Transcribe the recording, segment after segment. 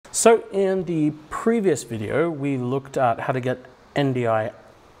So in the previous video, we looked at how to get NDI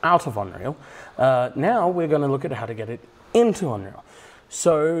out of Unreal. Now we're going to look at how to get it into Unreal.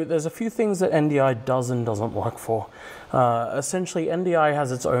 So there's a few things that NDI does and doesn't work for. Essentially, NDI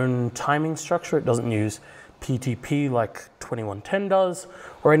has its own timing structure. It doesn't use PTP like 2110 does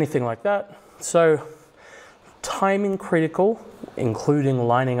or anything like that. So timing critical, including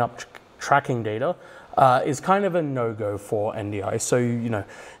lining up tracking data, is kind of a no-go for NDI. So,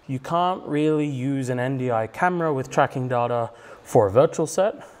 you can't really use an NDI camera with tracking data for a virtual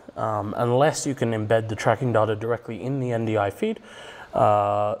set unless you can embed the tracking data directly in the NDI feed.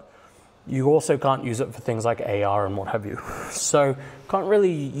 You also can't use it for things like AR and what have you. So can't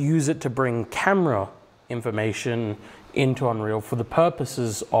really use it to bring camera information into Unreal for the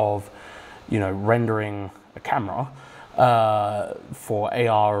purposes of, rendering a camera for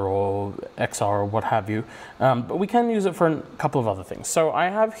AR or XR or what have you. But we can use it for a couple of other things. So I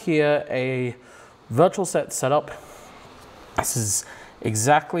have here a virtual set setup. This is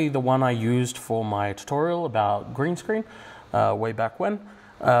exactly the one I used for my tutorial about green screen way back when.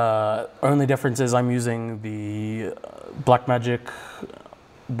 Only difference is I'm using the Blackmagic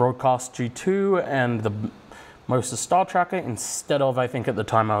Broadcast G2 and the Mosa Star Tracker instead of, I think at the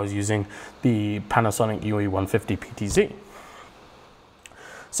time I was using the Panasonic UE150 PTZ.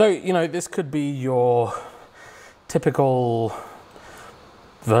 So, this could be your typical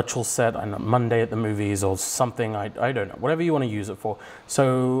virtual set, I know, Monday at the movies or something, I don't know, whatever you want to use it for.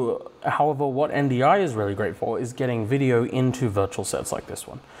 So, however, what NDI is really great for is getting video into virtual sets like this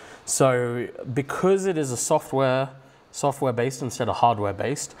one. So, because it is a software-based instead of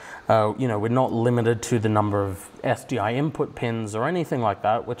hardware-based, we're not limited to the number of SDI input pins or anything like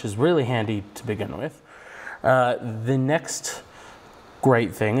that, which is really handy to begin with. The next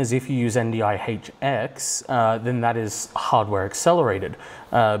great thing is if you use NDI HX, then that is hardware accelerated.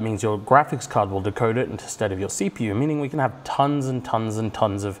 It means your graphics card will decode it instead of your CPU, meaning we can have tons and tons and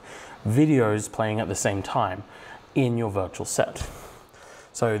tons of videos playing at the same time in your virtual set.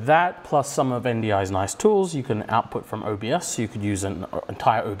 So that plus some of NDI's nice tools, you can output from OBS. So you could use an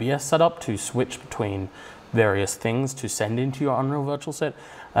entire OBS setup to switch between various things to send into your Unreal virtual set.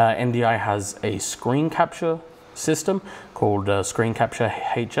 NDI has a screen capture system called Screen Capture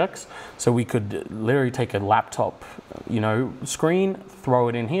HX. So we could literally take a laptop, screen, throw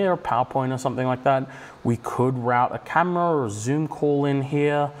it in here, PowerPoint or something like that. We could route a camera or a Zoom call in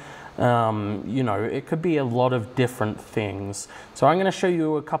here. It could be a lot of different things. So I'm going to show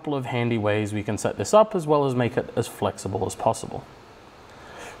you a couple of handy ways we can set this up as well as make it as flexible as possible.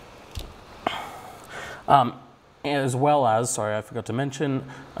 As well as, sorry, I forgot to mention,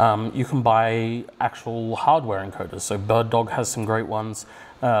 you can buy actual hardware encoders. So BirdDog has some great ones,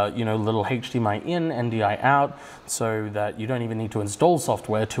 little HDMI in, NDI out, so that you don't even need to install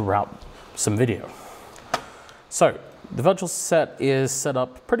software to route some video. So the virtual set is set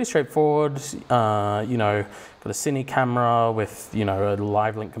up pretty straightforward. Got a cine camera with, a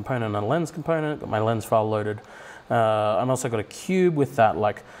live link component and a lens component, got my lens file loaded. I'm also got a cube with that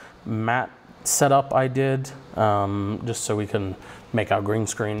matte setup I did, just so we can make our green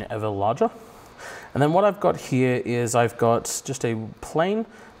screen ever larger. And then what I've got here is I've got just a plane.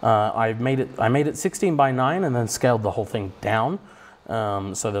 I made it 16 by 9 and then scaled the whole thing down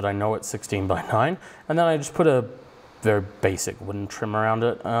so that I know it's 16 by 9. And then I just put a very basic wooden trim around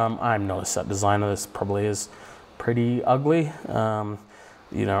it. I'm not a set designer. This probably is pretty ugly.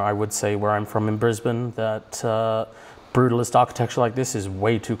 I would say where I'm from in Brisbane that brutalist architecture like this is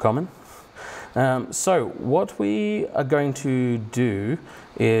way too common. So what we are going to do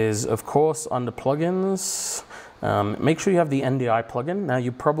is, of course, under plugins, make sure you have the NDI plugin. Now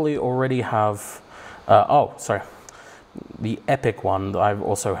you probably already have, the Epic one. I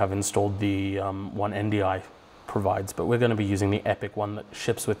also have installed the one NDI provides, but we're going to be using the Epic one that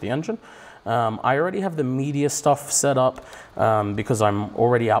ships with the engine. I already have the media stuff set up because I'm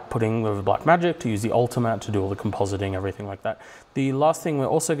already outputting with Blackmagic to use the Ultimate to do all the compositing, everything like that. The last thing we're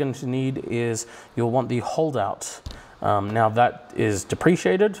also going to need is you'll want the holdout. Now that is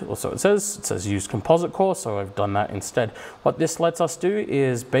depreciated, or so it says use composite core, so I've done that instead. What this lets us do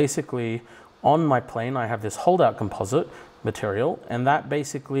is basically on my plane I have this holdout composite material, and that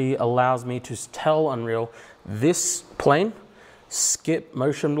basically allows me to tell Unreal this plane, skip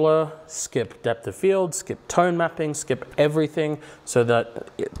motion blur, skip depth of field, skip tone mapping, skip everything so that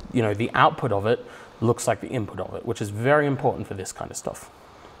the output of it looks like the input of it, which is very important for this kind of stuff.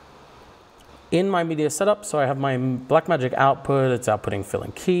 In my media setup, so I have my Blackmagic output, it's outputting fill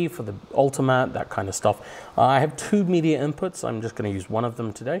and key for the Ultimate, that kind of stuff. I have two media inputs, I'm just going to use one of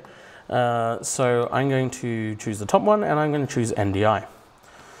them today. So I'm going to choose the top one and I'm going to choose NDI.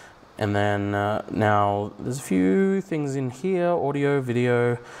 And then now there's a few things in here, audio,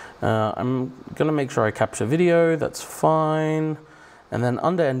 video. I'm gonna make sure I capture video, that's fine. And then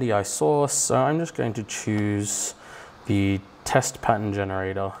under NDI source, so I'm just going to choose the test pattern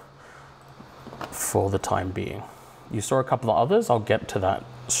generator for the time being. You saw a couple of others, I'll get to that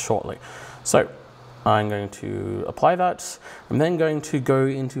shortly. So I'm going to apply that. I'm then going to go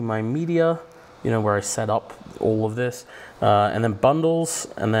into my media, you know, where I set up all of this, and then bundles,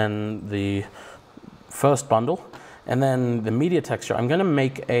 and then the first bundle, and then the media texture. I'm going to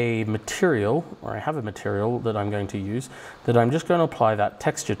make a material, or I have a material that I'm going to use, that I'm just going to apply that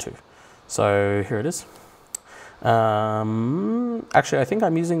texture to. So here it is. Actually, I think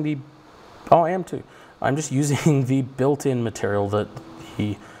I'm using the, oh, I am too. I'm just using the built-in material that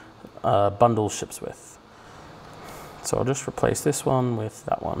the bundle ships with. So I'll just replace this one with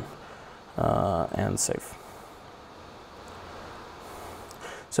that one and save.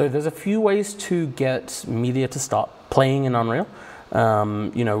 So there's a few ways to get media to start playing in Unreal.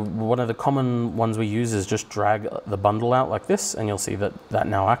 You know, one of the common ones we use is just drag the bundle out like this, and you'll see that that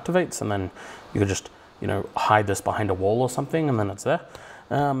now activates, and then you could just, you know, hide this behind a wall or something, and then it's there.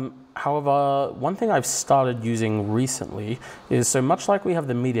 However, one thing I've started using recently is, so much like we have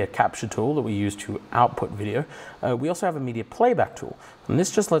the media capture tool that we use to output video, we also have a media playback tool. And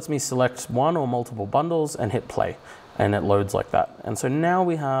this just lets me select one or multiple bundles and hit play, and it loads like that. And so now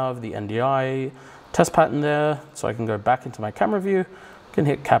we have the NDI test pattern there, so I can go back into my camera view, can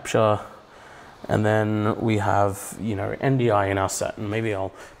hit capture, and then we have, you know, NDI in our set. And maybe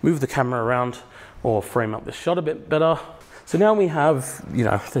I'll move the camera around or frame up this shot a bit better. So now we have, you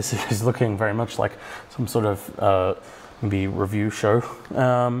know, this is looking very much like some sort of maybe review show.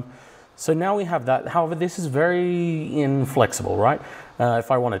 So now we have that. However, this is very inflexible, right?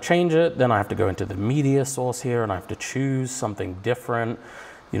 If I want to change it, then I have to go into the media source here and I have to choose something different.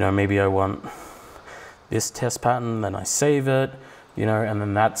 You know, maybe I want this test pattern, then I save it, you know, and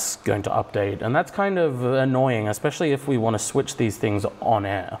then that's going to update. And that's kind of annoying, especially if we want to switch these things on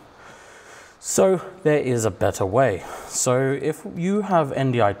air. So there is a better way. So if you have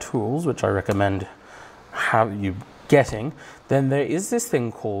NDI tools, which I recommend you getting, then there is this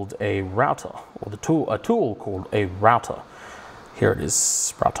thing called a router, or a tool called a router. Here it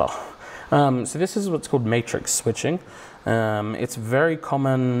is, router. So this is what's called matrix switching. It's very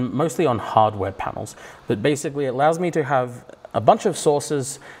common, mostly on hardware panels, but basically it allows me to have a bunch of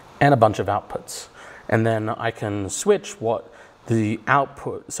sources and a bunch of outputs. And then I can switch what the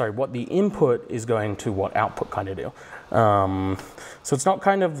input is going to what output kind of deal. So it's not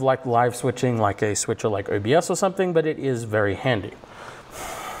kind of like live switching like a switcher like OBS or something, but it is very handy.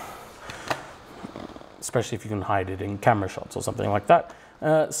 Especially if you can hide it in camera shots or something like that.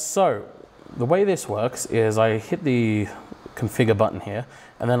 So the way this works is I hit the configure button here,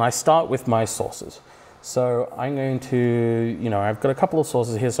 and then I start with my sources. So I'm going to, you know, I've got a couple of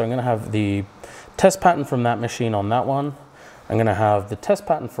sources here, so I'm going to have the test pattern from that machine on that one. I'm going to have the test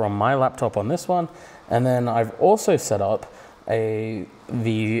pattern from my laptop on this one, and then I've also set up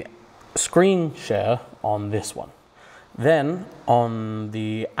the screen share on this one. Then on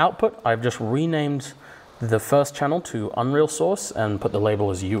the output, I've just renamed the first channel to Unreal Source and put the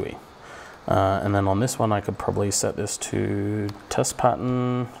label as UE. And then on this one, I could probably set this to test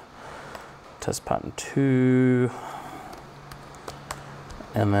pattern 2,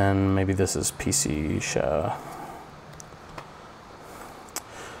 and then maybe this is PC share.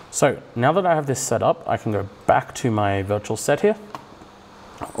 So now that I have this set up, I can go back to my virtual set here,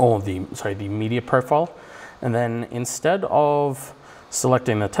 or the media profile. And then instead of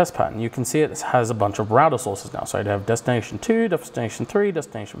selecting the test pattern, you can see it has a bunch of router sources now. So I'd have destination 2, destination 3,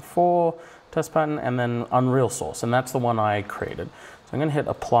 destination 4, test pattern, and then Unreal source. And that's the one I created. So I'm gonna hit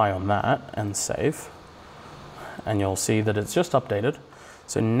apply on that and save. And you'll see that it's just updated.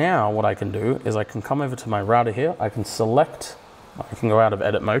 So now what I can do is I can come over to my router here. I can select, I can go out of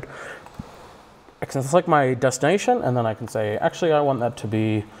edit mode. I can select my destination, and then I can say, actually, I want that to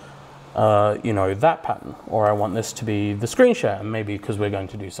be, you know, that pattern, or I want this to be the screen share, and maybe because we're going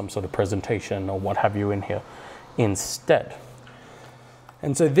to do some sort of presentation or what have you in here instead.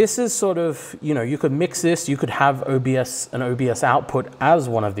 And so this is sort of, you know, you could mix this, you could have an OBS output as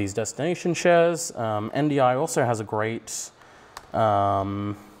one of these destination shares. NDI also has a great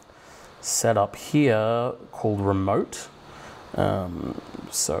setup here called remote.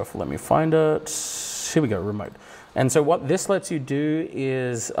 So let me find it. Here we go, remote. And so what this lets you do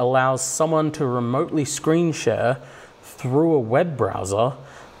is allows someone to remotely screen share through a web browser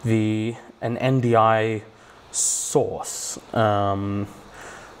an NDI source.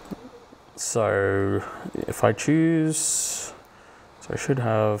 So if I choose, so So I should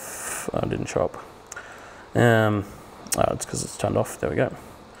have, didn't show up. It's because it's turned off. There we go.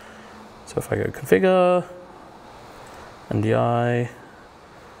 So if I go configure, NDI,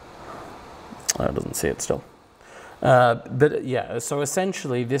 it doesn't see it still. But yeah, so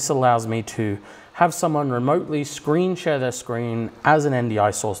essentially this allows me to have someone remotely screen share their screen as an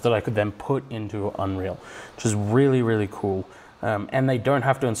NDI source that I could then put into Unreal, which is really, really cool. And they don't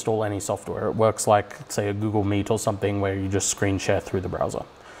have to install any software. It works like, say, a Google Meet or something where you just screen share through the browser.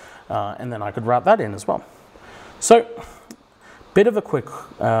 And then I could route that in as well. So, bit of a quick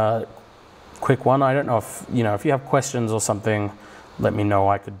one. I don't know if, if you have questions or something, let me know.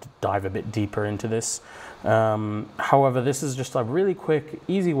 I could dive a bit deeper into this. However, this is just a really quick,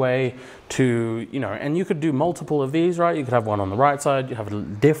 easy way to, and you could do multiple of these, right? You could have one on the right side, you have a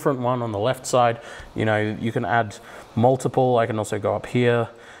different one on the left side. You can add multiple. I can also go up here,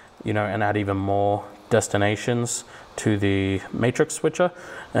 and add even more destinations to the matrix switcher.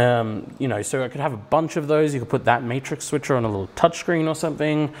 So I could have a bunch of those. You could put that matrix switcher on a little touchscreen or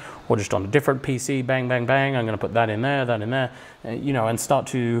something, or just on a different PC, bang, bang, bang. I'm going to put that in there, and start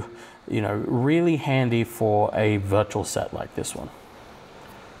to, really handy for a virtual set like this one.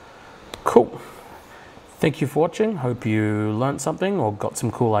 Cool. Thank you for watching. Hope you learned something or got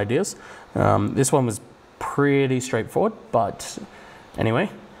some cool ideas. This one was pretty straightforward, but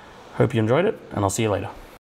anyway, hope you enjoyed it, and I'll see you later.